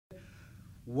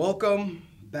Welcome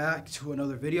back to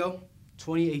another video.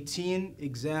 2018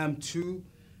 exam 2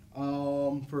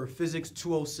 for physics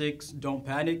 206. Don't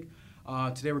panic.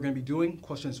 Today we're going to be doing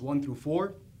questions 1 through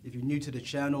 4. If you're new to the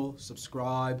channel,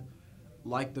 subscribe,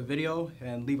 like the video,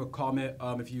 and leave a comment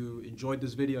if you enjoyed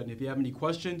this video. And if you have any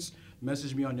questions,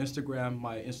 message me on Instagram.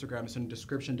 My Instagram is in the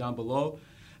description down below.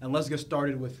 And let's get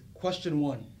started with question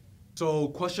 1. So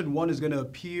question 1 is going to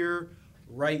appear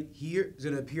right here. It's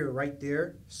going to appear right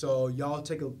there. So y'all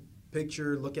take a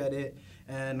picture, look at it,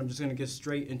 and I'm just going to get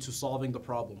straight into solving the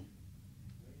problem.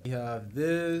 We have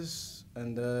this,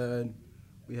 and then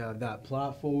we have that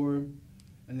platform,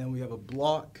 and then we have a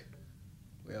block.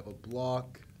 We have a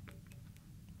block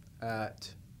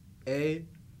at A,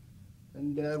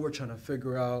 and then we're trying to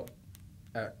figure out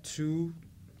at 2A,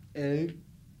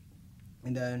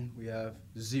 and then we have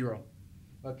 0.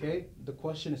 Okay, the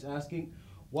question is asking,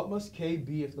 what must K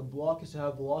be if the block is to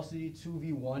have velocity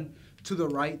 2v1 to the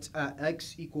right at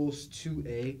x equals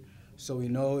 2a? So we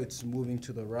know it's moving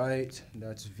to the right,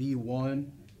 that's v1,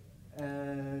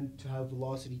 and to have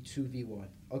velocity 2v1.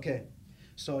 Okay,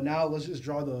 so now let's just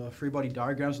draw the free body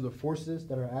diagrams of the forces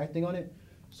that are acting on it.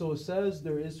 So it says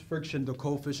there is friction, the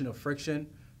coefficient of friction.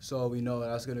 So we know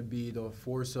that's going to be the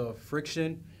force of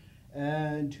friction,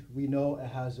 and we know it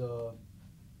has a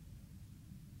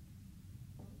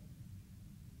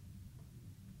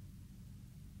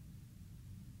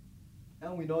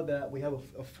and we know that we have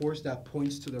a force that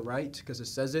points to the right because it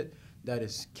says it, that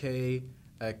is kx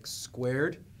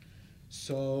squared.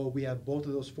 So we have both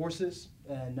of those forces,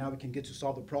 and now we can get to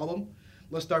solve the problem.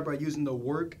 Let's start by using the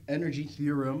work energy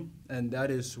theorem, and that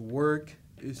is work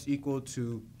is equal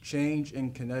to change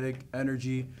in kinetic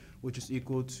energy, which is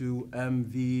equal to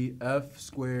mvf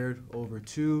squared over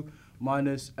 2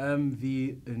 minus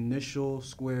mv initial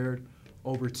squared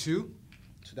over 2.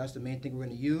 So that's the main thing we're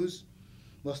going to use.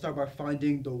 Let's start by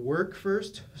finding the work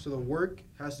first. So the work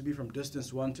has to be from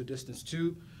distance 1 to distance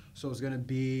 2. So it's going to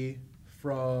be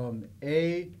from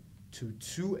A to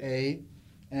 2A.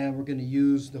 And we're going to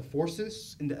use the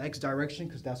forces in the x direction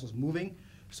because that's what's moving.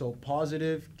 So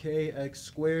positive kx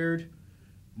squared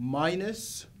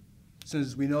minus,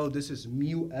 since we know this is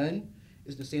mu n,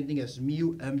 is the same thing as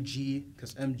mu mg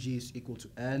because mg is equal to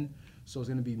n. So it's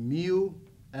going to be mu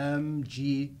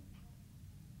mg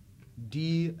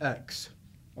dx.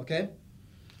 Okay,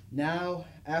 now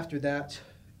after that,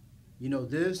 you know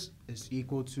this is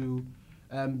equal to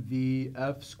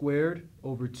mvf squared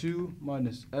over 2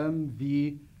 minus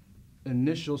mv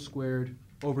initial squared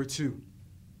over 2.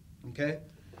 Okay,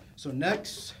 so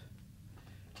next,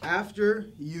 after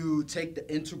you take the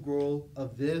integral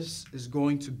of this is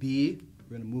going to be,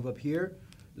 we're going to move up here,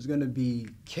 is going to be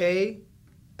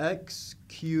kx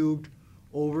cubed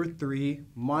over 3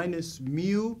 minus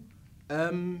mu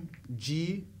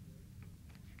mg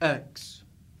x,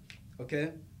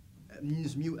 okay, it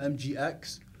means mu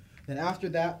mgx. Then after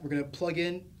that, we're going to plug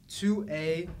in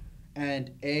 2a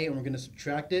and a, and we're going to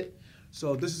subtract it.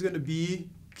 So this is going to be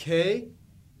k,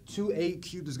 2a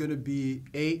cubed is going to be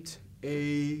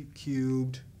 8a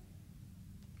cubed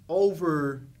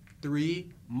over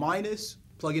 3 minus,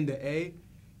 plug in the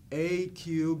a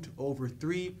cubed over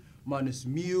 3 minus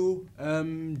mu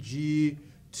mg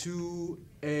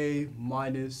 2a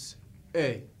minus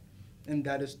a. And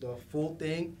that is the full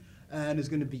thing, and it's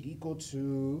going to be equal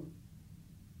to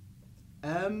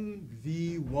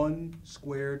mv1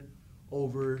 squared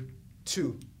over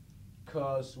 2,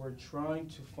 because we're trying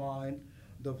to find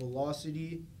the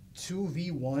velocity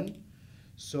 2v1.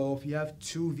 So if you have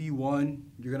 2v1,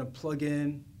 you're going to plug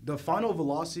in the final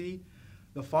velocity.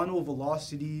 The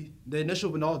initial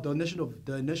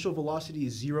velocity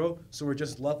is 0, so we're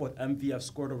just left with mvf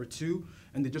squared over 2,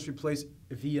 and they just replace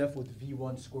vf with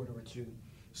v1 squared over 2.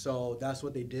 So that's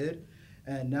what they did,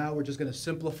 and now we're just going to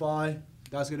simplify.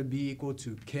 That's going to be equal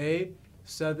to k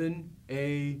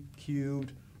 7a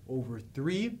cubed over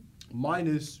 3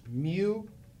 minus mu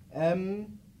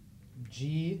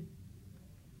mg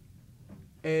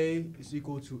a is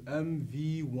equal to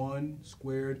mv1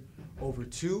 squared over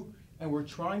 2. And we're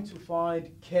trying to find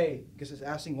k, because it's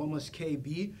asking what must k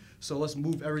be. So let's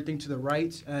move everything to the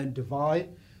right and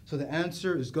divide. So the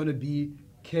answer is going to be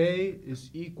k is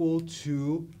equal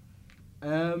to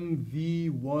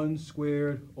mv1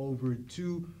 squared over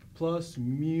 2 plus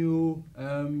mu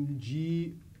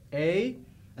mg a,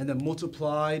 and then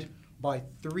multiplied by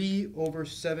 3 over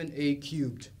 7a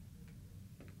cubed.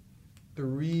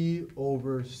 3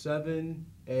 over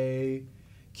 7a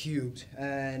cubed,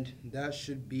 and that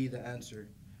should be the answer.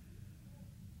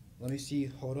 Let me see,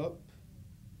 hold up.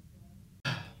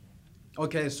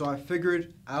 Okay, so I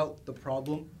figured out the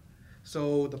problem.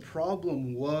 So the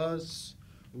problem was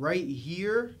right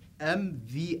here,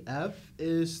 MVF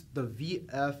is the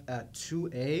VF at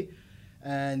 2A.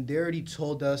 And they already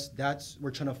told us we're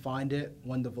trying to find it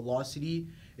when the velocity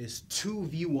is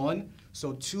 2v1.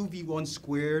 So 2v1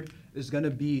 squared is going to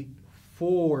be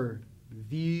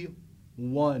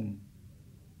 4v1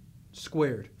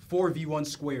 squared. 4v1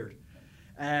 squared.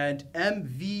 And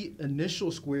mv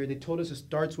initial squared, they told us it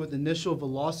starts with initial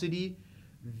velocity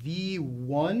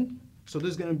v1. So this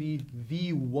is going to be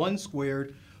v1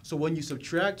 squared. So when you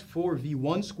subtract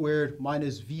 4v1 squared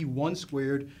minus v1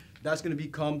 squared, that's going to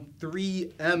become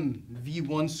 3m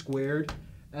v1 squared,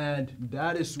 and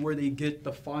that is where they get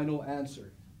the final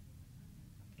answer.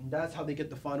 And that's how they get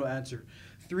the final answer.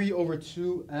 3 over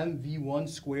 2 m v1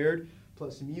 squared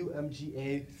plus mu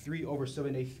mga 3 over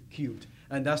 7/8 cubed.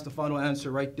 And that's the final answer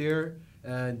right there,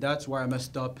 and that's where I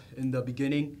messed up in the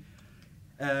beginning.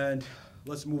 And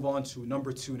let's move on to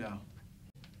number 2 now.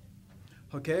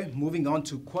 Okay, moving on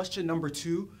to question number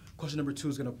 2. Question number 2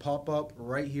 is going to pop up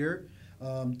right here.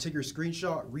 Take your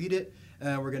screenshot, read it,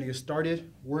 and we're going to get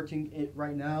started working it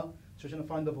right now. So we're going to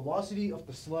find the velocity of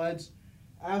the sleds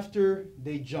after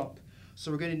they jump.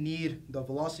 So we're going to need the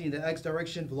velocity in the x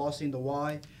direction, velocity in the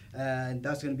y, and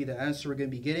that's going to be the answer we're going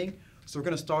to be getting. So we're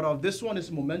going to start off. This one is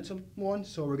a momentum one,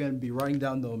 so we're going to be writing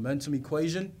down the momentum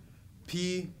equation.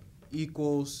 P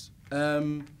equals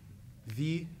mv.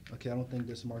 Okay, I don't think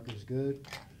this marker is good.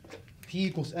 P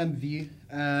equals mv,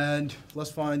 and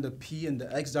let's find the p in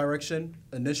the x direction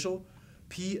initial.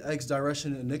 P x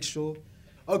direction initial.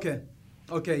 Okay,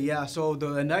 yeah, so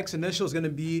the next initial is going to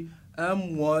be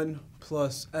m1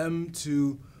 plus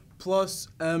m2 plus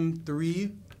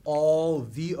m3 all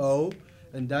VO,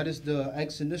 and that is the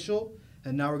x initial.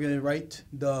 And now we're going to write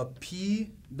the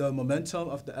p, the momentum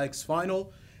of the x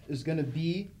final, is going to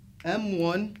be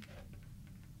m1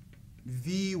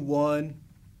 v1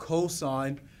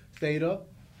 cosine theta,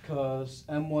 because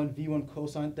m1 v1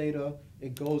 cosine theta,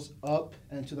 it goes up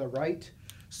and to the right,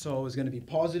 so it's going to be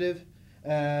positive,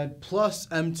 and plus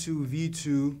m2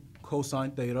 v2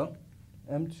 cosine theta,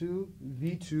 m2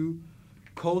 v2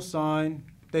 cosine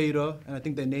theta, and I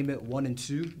think they name it 1 and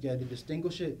 2. Yeah, they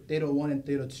distinguish it, theta 1 and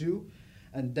theta 2,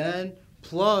 and then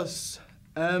plus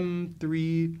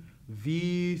m3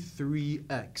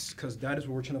 v3x, because that is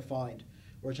what we're trying to find.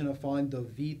 We're trying to find the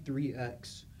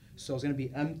v3x. So it's going to be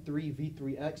m3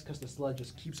 v3x, because the sled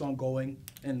just keeps on going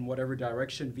in whatever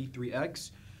direction,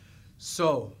 v3x.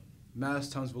 So mass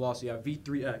times velocity at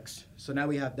v3x. So now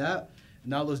we have that.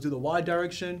 Now let's do the y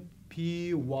direction. Py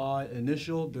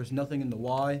initial, there's nothing in the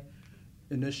y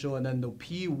initial, and then the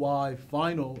py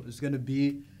final is going to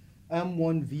be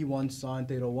m1 v1 sine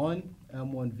theta 1,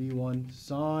 m1 v1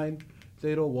 sine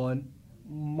theta 1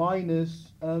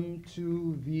 minus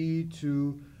m2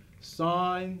 v2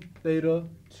 sine theta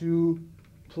 2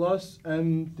 plus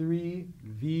m3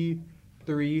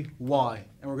 v3y.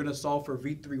 And we're going to solve for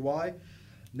v3y.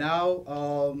 Now,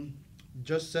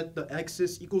 just set the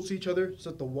x's equal to each other,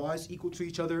 set the y's equal to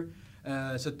each other,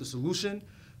 and set the solution.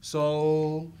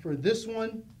 So for this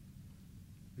one,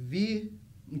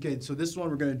 so this one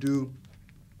we're going to do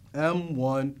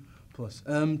m1 plus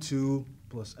m2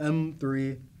 plus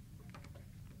m3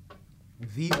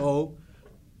 VO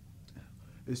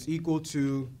is equal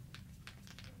to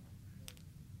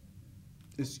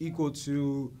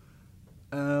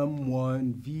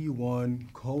m1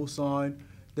 v1 cosine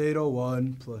theta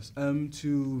 1 plus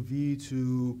m2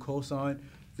 v2 cosine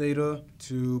theta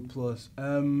 2 plus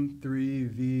m3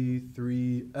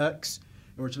 v3x,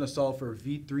 and we're trying to solve for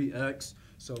v3x.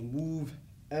 So move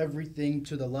everything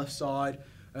to the left side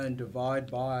and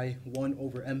divide by 1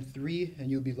 over m3, and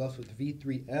you'll be left with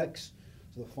v3x.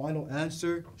 So the final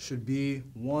answer should be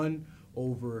 1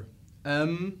 over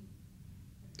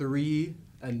m3,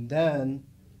 and then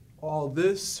all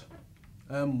this,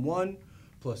 m1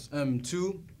 plus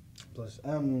m2 plus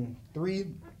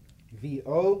m3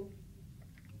 VO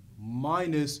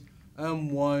minus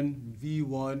m1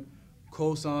 v1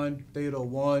 cosine theta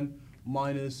 1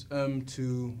 minus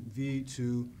m2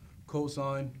 v2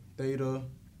 cosine theta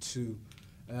 2.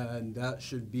 And that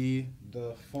should be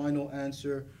the final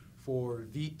answer for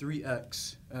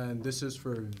v3x. And this is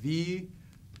for v3x.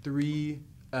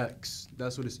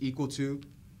 That's what it's equal to.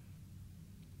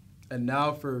 And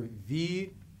now for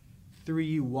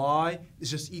v3y,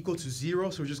 it's just equal to 0.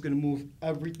 So we're just going to move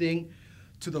everything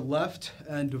to the left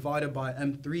and divide it by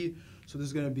m3. So this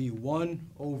is going to be 1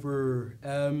 over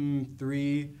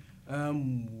m3,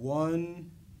 m1,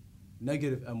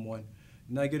 negative m1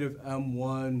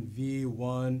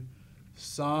 v1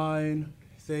 sine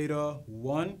theta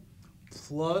 1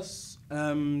 plus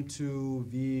m2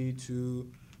 v2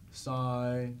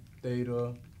 sine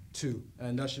theta 2.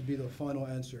 And that should be the final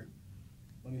answer.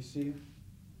 Let me see.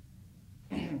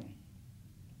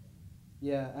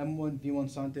 Yeah, M1 V1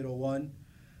 sine theta 1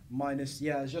 minus,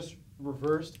 yeah, it's just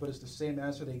reversed, but it's the same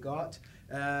answer they got.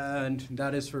 And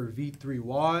that is for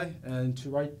V3Y. And to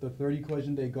write the third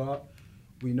equation they got,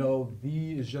 we know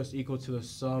V is just equal to the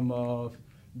sum of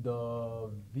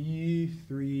the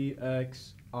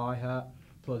V3X I hat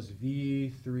plus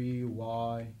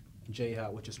V3Y J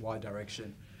hat, which is Y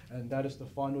direction. And that is the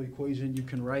final equation you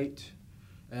can write.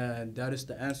 And that is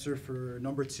the answer for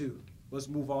number 2. Let's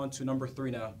move on to number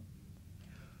 3 now.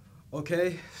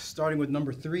 Okay, starting with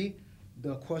number 3,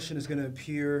 the question is going to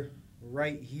appear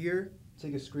right here.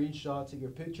 Take a screenshot, take your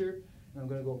picture, and I'm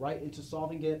going to go right into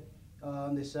solving it.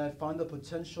 They said find the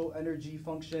potential energy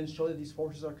function, show that these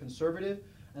forces are conservative,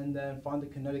 and then find the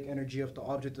kinetic energy of the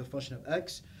object as a function of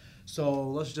x. So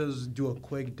let's just do a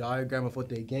quick diagram of what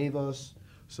they gave us.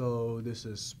 So this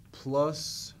is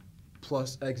plus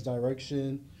x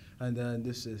direction, and then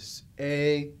this is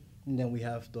A, and then we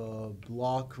have the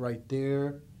block right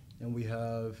there, and we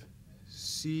have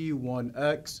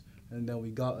C1x, and then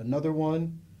we got another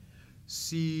one,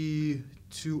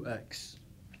 C2x,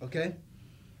 okay?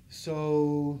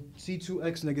 So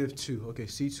C2x negative 2, okay,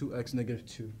 C2x negative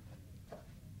 2.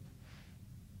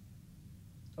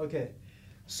 Okay,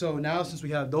 so now since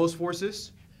we have those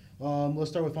forces,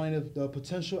 let's start with finding the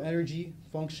potential energy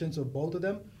functions of both of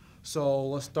them. So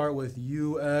let's start with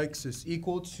ux is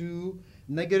equal to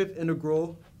negative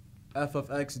integral f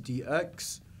of x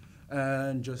dx,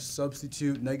 and just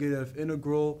substitute negative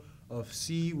integral of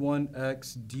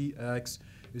c1x dx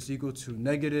is equal to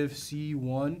negative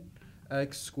c1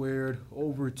 x squared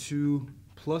over 2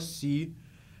 plus c,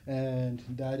 and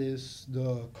that is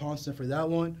the constant for that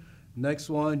one. Next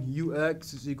one,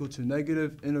 ux is equal to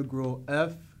negative integral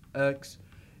fx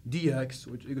dx,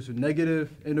 which equals to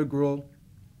negative integral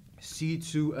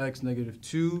c2x negative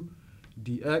 2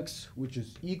 dx, which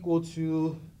is equal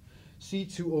to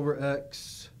c2 over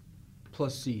x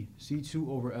plus c, c2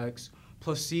 over x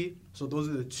plus c. So those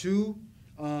are the two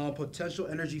potential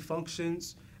energy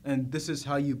functions, and this is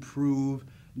how you prove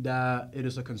that it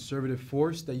is a conservative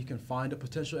force, that you can find a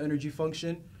potential energy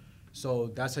function.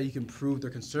 So that's how you can prove they're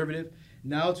conservative.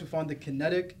 Now to find the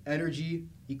kinetic energy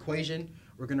equation,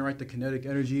 we're going to write the kinetic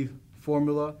energy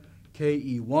formula.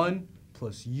 KE1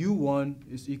 plus U1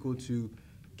 is equal to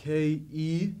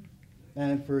KE.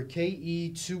 And for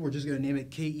KE2, we're just going to name it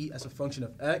KE as a function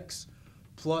of x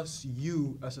plus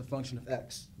U as a function of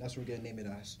x. That's what we're going to name it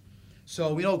as.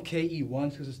 So we know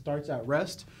KE1, because it starts at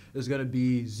rest, is going to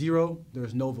be 0.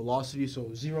 There's no velocity,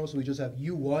 so 0. So we just have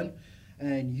U1.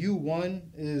 And U1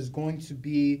 is going to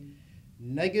be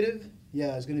negative.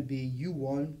 Yeah, it's going to be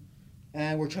U1.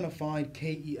 And we're trying to find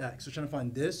KEX. We're trying to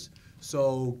find this.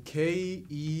 So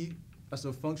KE as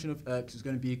a function of x is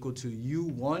going to be equal to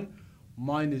U1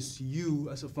 minus U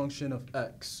as a function of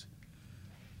x.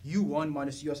 U1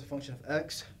 minus U as a function of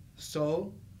x.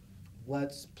 So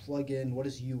let's plug in, what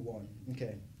is U1?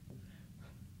 Okay.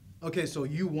 Okay, so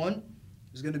U1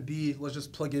 is going to be, let's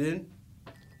just plug it in.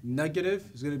 Negative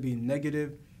is going to be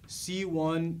negative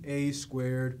C1a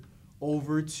squared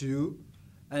over 2,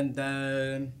 and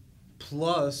then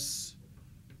plus,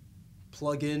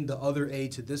 plug in the other a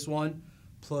to this one,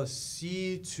 plus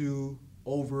C2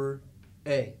 over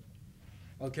a.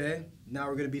 Okay, now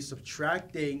we're going to be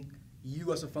subtracting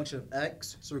U as a function of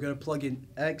x, so we're going to plug in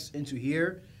x into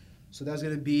here. So that's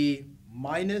going to be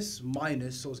minus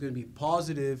minus, so it's going to be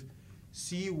positive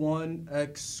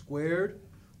C1x squared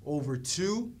over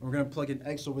 2. We're going to plug in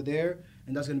x over there,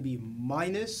 and that's going to be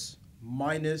minus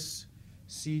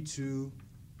C2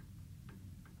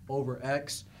 over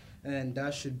x, and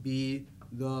that should be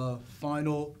the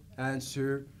final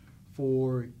answer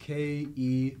for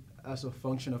KE as a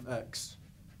function of x.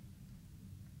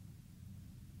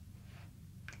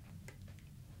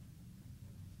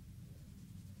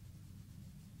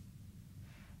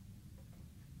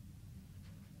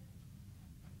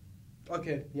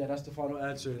 Okay, yeah, that's the final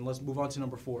answer, and let's move on to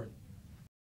number 4.